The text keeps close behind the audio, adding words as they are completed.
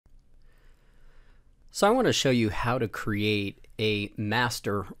So I want to show you how to create a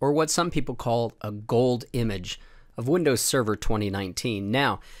master, or what some people call a gold image of Windows Server 2019.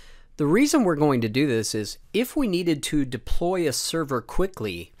 Now, the reason we're going to do this is if we needed to deploy a server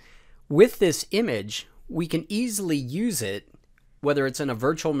quickly with this image, we can easily use it, whether it's in a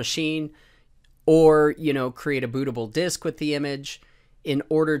virtual machine or, create a bootable disk with the image in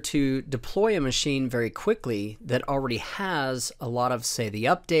order to deploy a machine very quickly that already has a lot of, say, the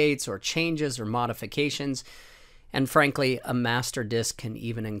updates or changes or modifications. And frankly, a master disk can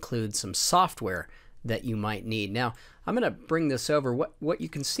even include some software that you might need. Now, I'm going to bring this over. What you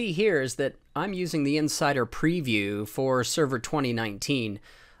can see here is that I'm using the Insider Preview for Server 2019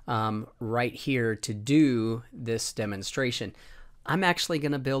 right here to do this demonstration. I'm actually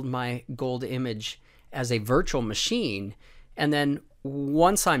going to build my gold image as a virtual machine, and then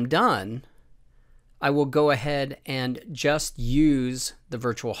once I'm done, I will go ahead and just use the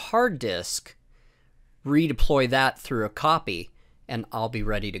virtual hard disk, redeploy that through a copy, and I'll be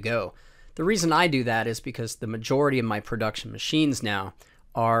ready to go. The reason I do that is because the majority of my production machines now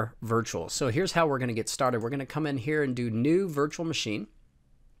are virtual. So here's how we're going to get started. We're going to come in here and do new virtual machine.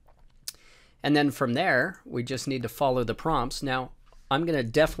 And then from there, we just need to follow the prompts. Now, I'm going to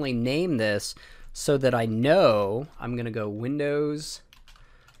definitely name this so that I know. I'm going to go Windows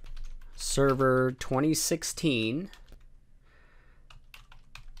Server 2016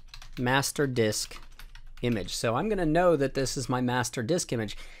 master disk image. So I'm going to know that this is my master disk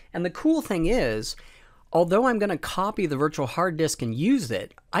image. And the cool thing is, although I'm going to copy the virtual hard disk and use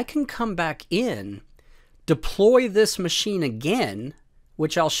it, I can come back in, deploy this machine again,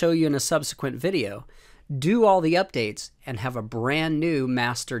 which I'll show you in a subsequent video, do all the updates, and have a brand new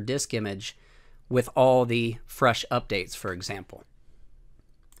master disk image with all the fresh updates, for example.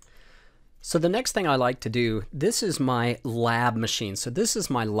 So the next thing I like to do, this is my lab machine. So this is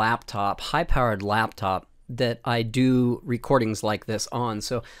my laptop, high-powered laptop that I do recordings like this on.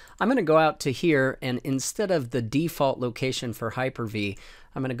 So I'm going to go out to here, and instead of the default location for Hyper-V,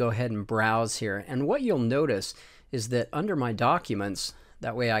 I'm going to go ahead and browse here. And what you'll notice is that under my documents,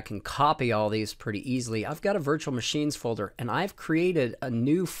 that way I can copy all these pretty easily, I've got a virtual machines folder, and I've created a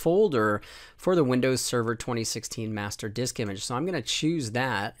new folder for the Windows Server 2016 master disk image. So I'm going to choose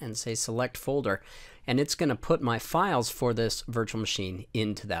that and say select folder, and it's going to put my files for this virtual machine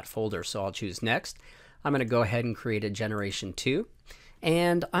into that folder. So I'll choose next. I'm going to go ahead and create a generation 2,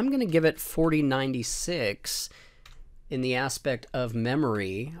 and I'm going to give it 4096 in the aspect of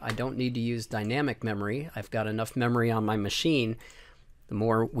memory. I don't need to use dynamic memory. I've got enough memory on my machine. The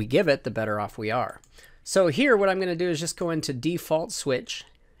more we give it, the better off we are. So here, what I'm going to do is just go into default switch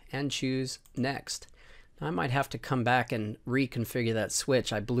and choose next. Now, I might have to come back and reconfigure that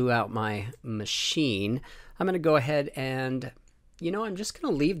switch. I blew out my machine. I'm going to go ahead and, I'm just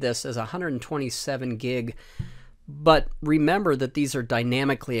going to leave this as 127 gig. But remember that these are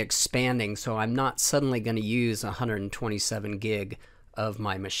dynamically expanding, so I'm not suddenly going to use 127 gig of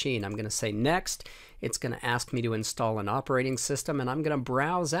my machine. I'm going to say next. It's going to ask me to install an operating system, and I'm going to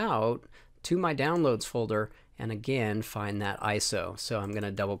browse out to my downloads folder and again find that ISO. So I'm going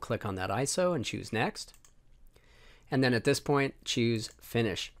to double click on that ISO and choose next. And then at this point, choose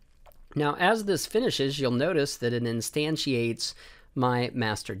finish. Now, as this finishes, you'll notice that it instantiates my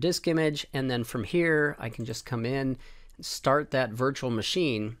master disk image, and then from here I can just come in and start that virtual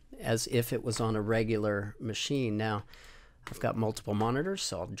machine as if it was on a regular machine. Now, I've got multiple monitors,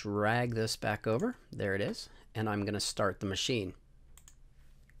 so I'll drag this back over. There it is. And I'm going to start the machine.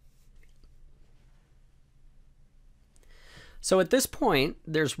 So at this point,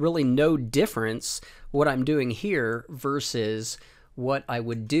 there's really no difference what I'm doing here versus what I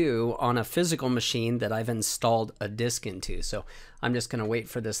would do on a physical machine that I've installed a disk into. So I'm just going to wait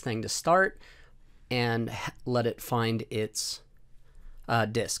for this thing to start and let it find its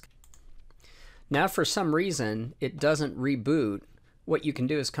disk. Now, for some reason, it doesn't reboot. What you can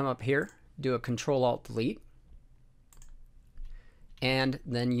do is come up here, do a Control-Alt-Delete, and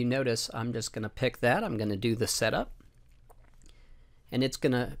then you notice I'm just going to pick that. I'm going to do the setup, and it's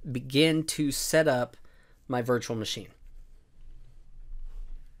going to begin to set up my virtual machine.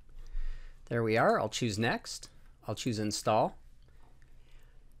 There we are. I'll choose next. I'll choose install.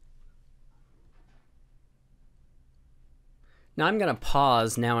 Now I'm going to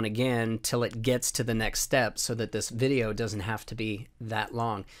pause now and again till it gets to the next step so that this video doesn't have to be that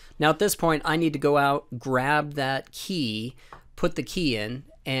long. Now at this point, I need to go out, grab that key, put the key in,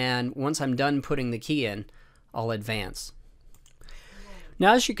 and once I'm done putting the key in, I'll advance.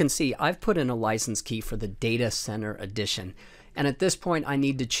 Now, as you can see, I've put in a license key for the Data Center Edition. And at this point, I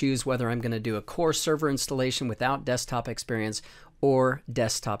need to choose whether I'm going to do a core server installation without desktop experience or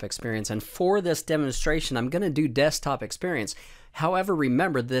desktop experience. And for this demonstration, I'm going to do desktop experience. However,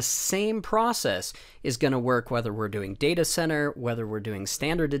 remember, this same process is going to work whether we're doing data center, whether we're doing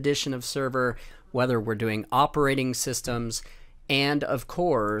standard edition of server, whether we're doing operating systems, and of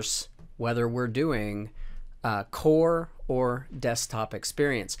course, whether we're doing core or desktop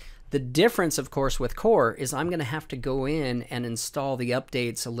experience. The difference, of course, with core is I'm going to have to go in and install the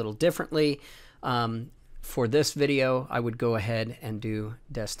updates a little differently. For this video, I would go ahead and do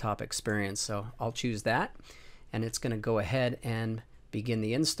desktop experience. So I'll choose that, and it's going to go ahead and begin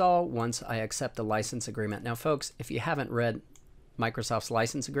the install once I accept the license agreement. Now, folks, if you haven't read Microsoft's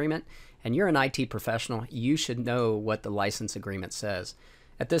license agreement and you're an IT professional, you should know what the license agreement says.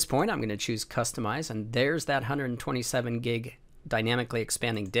 At this point, I'm going to choose customize, and there's that 127 gig dynamically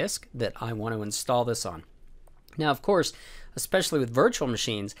expanding disk that I want to install this on. Now, of course, especially with virtual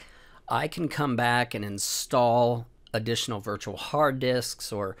machines, I can come back and install additional virtual hard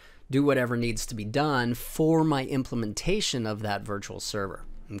disks or do whatever needs to be done for my implementation of that virtual server.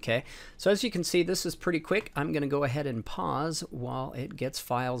 Okay, so as you can see, this is pretty quick. I'm going to go ahead and pause while it gets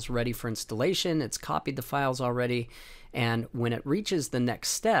files ready for installation. It's copied the files already, and when it reaches the next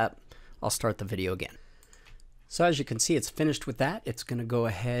step, I'll start the video again. So as you can see, it's finished with that. It's going to go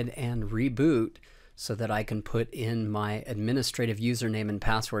ahead and reboot so that I can put in my administrative username and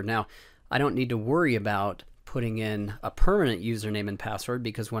password. Now, I don't need to worry about putting in a permanent username and password,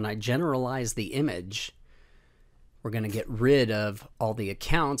 because when I generalize the image, we're going to get rid of all the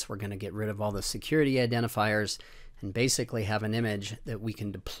accounts, we're going to get rid of all the security identifiers, and basically have an image that we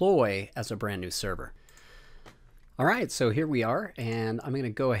can deploy as a brand new server. All right, so here we are, and I'm going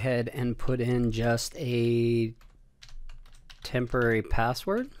to go ahead and put in just a temporary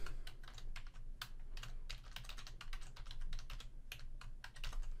password.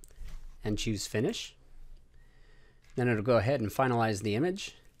 And choose finish. Then it'll go ahead and finalize the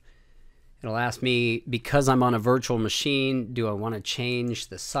image. It'll ask me, because I'm on a virtual machine, do I want to change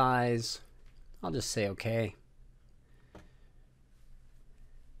the size? I'll just say okay.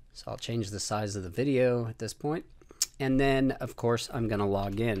 So I'll change the size of the video at this point. And then, of course, I'm going to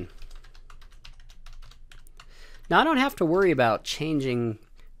log in. Now, I don't have to worry about changing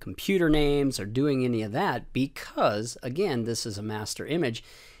computer names or doing any of that, because, again, this is a master image.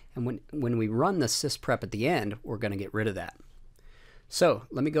 And when we run the Sysprep at the end, we're going to get rid of that. So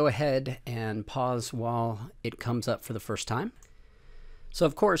let me go ahead and pause while it comes up for the first time. So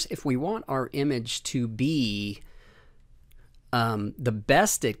of course, if we want our image to be the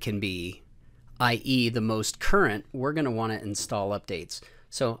best it can be, i.e. the most current, we're going to want to install updates.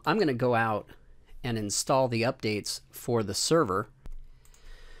 So I'm going to go out and install the updates for the server.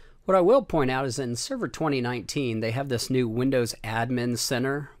 What I will point out is that in Server 2019, they have this new Windows Admin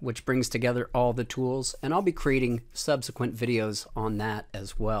Center, which brings together all the tools, and I'll be creating subsequent videos on that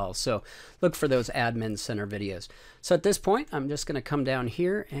as well. So look for those Admin Center videos. So at this point, I'm just going to come down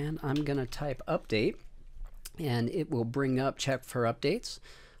here and I'm going to type update, and it will bring up check for updates.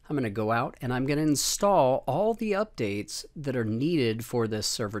 I'm going to go out and I'm going to install all the updates that are needed for this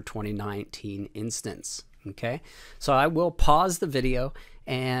Server 2019 instance. Okay, so I will pause the video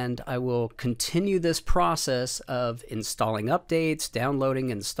and I will continue this process of installing updates, downloading,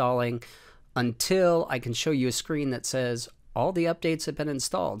 installing, until I can show you a screen that says all the updates have been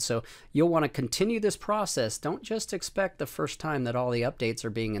installed. So you'll want to continue this process. Don't just expect the first time that all the updates are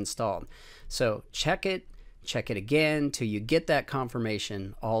being installed. So check it again till you get that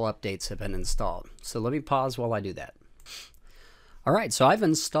confirmation all updates have been installed. So let me pause while I do that. All right, so I've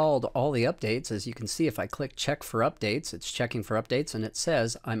installed all the updates. As you can see, if I click check for updates, it's checking for updates and it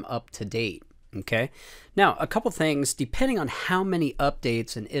says I'm up to date. Okay, now a couple things, depending on how many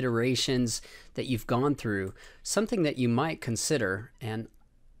updates and iterations that you've gone through, something that you might consider, and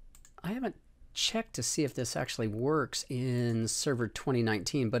I haven't checked to see if this actually works in Server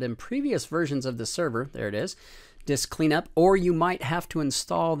 2019, but in previous versions of the server, there it is, disk cleanup, or you might have to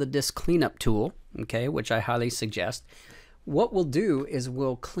install the disk cleanup tool, okay, which I highly suggest. What we'll do is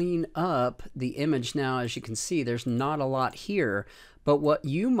we'll clean up the image. Now, as you can see, there's not a lot here, but what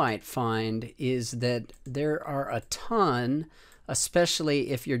you might find is that there are a ton, especially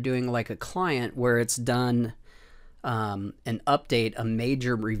if you're doing like a client where it's done an update, a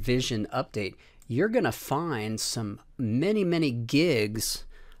major revision update, you're going to find some many gigs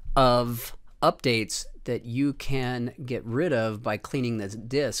of updates that you can get rid of by cleaning the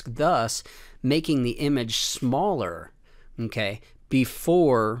disk, thus making the image smaller, okay,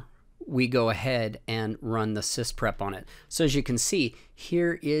 before we go ahead and run the Sysprep on it. So as you can see,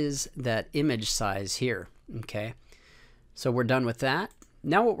 here is that image size here, okay. So we're done with that.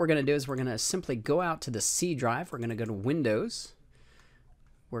 Now what we're going to do is we're going to simply go out to the C drive. We're going to go to Windows,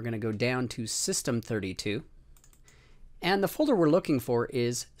 we're going to go down to System32. And the folder we're looking for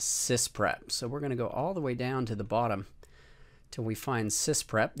is Sysprep. So we're going to go all the way down to the bottom till we find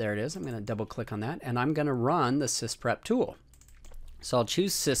Sysprep. There it is. I'm going to double click on that, and I'm going to run the Sysprep tool. So I'll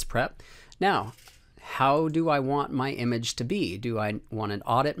choose Sysprep. Now, how do I want my image to be? Do I want an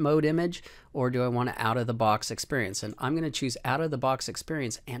audit mode image, or do I want an out-of-the-box experience? And I'm going to choose out-of-the-box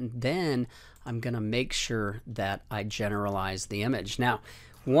experience, and then I'm going to make sure that I generalize the image. Now,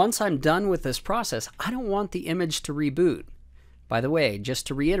 once I'm done with this process, I don't want the image to reboot. By the way, just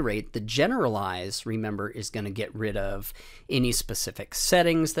to reiterate, the generalize, remember, is going to get rid of any specific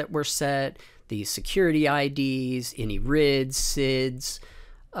settings that were set, the security IDs, any RIDs, SIDs,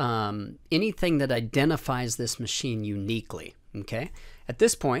 anything that identifies this machine uniquely. Okay? At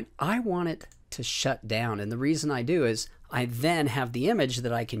this point, I want it to shut down. And the reason I do is I then have the image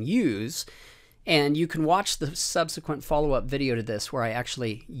that I can use. And you can watch the subsequent follow-up video to this where I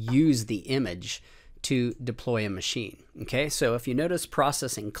actually use the image to deploy a machine. Okay, so if you notice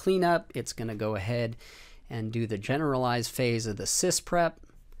processing cleanup, it's going to go ahead and do the generalize phase of the Sysprep.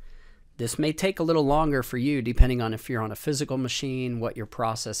 This may take a little longer for you depending on if you're on a physical machine, what your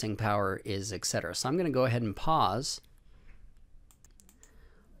processing power is, etc. So I'm going to go ahead and pause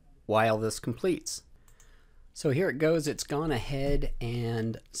while this completes. So here it goes. It's gone ahead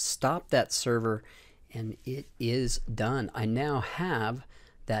and stopped that server, and it is done. I now have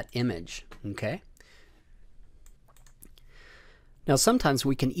that image. Okay. Now sometimes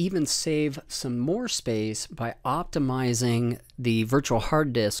we can even save some more space by optimizing the virtual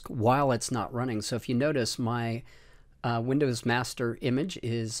hard disk while it's not running. So if you notice, my Windows Master image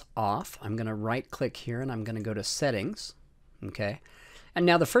is off. I'm going to right click here and I'm going to go to Settings. Okay. And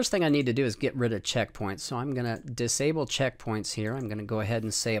now the first thing I need to do is get rid of checkpoints. So I'm going to disable checkpoints here. I'm going to go ahead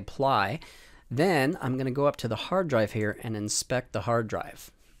and say Apply. Then I'm going to go up to the hard drive here and inspect the hard drive.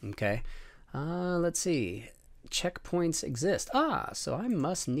 Okay. Let's see. Checkpoints exist. So I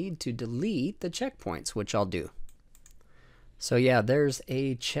must need to delete the checkpoints, which I'll do. So yeah, there's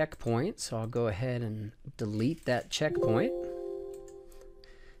a checkpoint. So I'll go ahead and delete that checkpoint.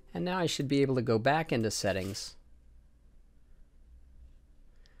 And now I should be able to go back into Settings,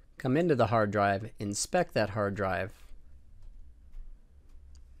 come into the hard drive, inspect that hard drive.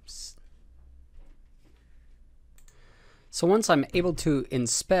 So once I'm able to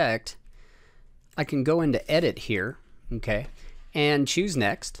inspect, I can go into Edit here, okay, and choose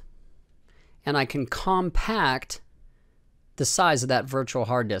Next, and I can compact the size of that virtual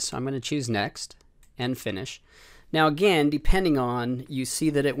hard disk. So I'm going to choose Next and Finish. Now again, depending on, you see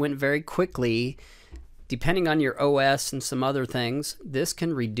that it went very quickly. Depending on your OS and some other things, this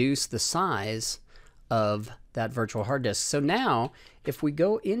can reduce the size of that virtual hard disk. So now, if we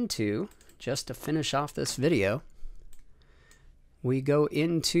go into, just to finish off this video, we go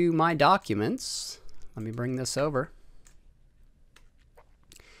into my documents. Let me bring this over.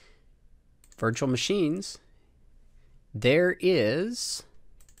 Virtual machines. There is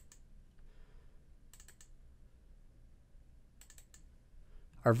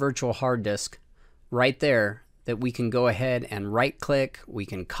our virtual hard disk right there that we can go ahead and right click, we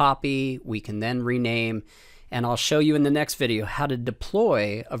can copy, we can then rename, and I'll show you in the next video how to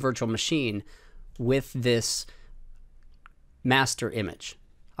deploy a virtual machine with this master image.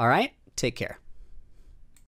 All right, take care.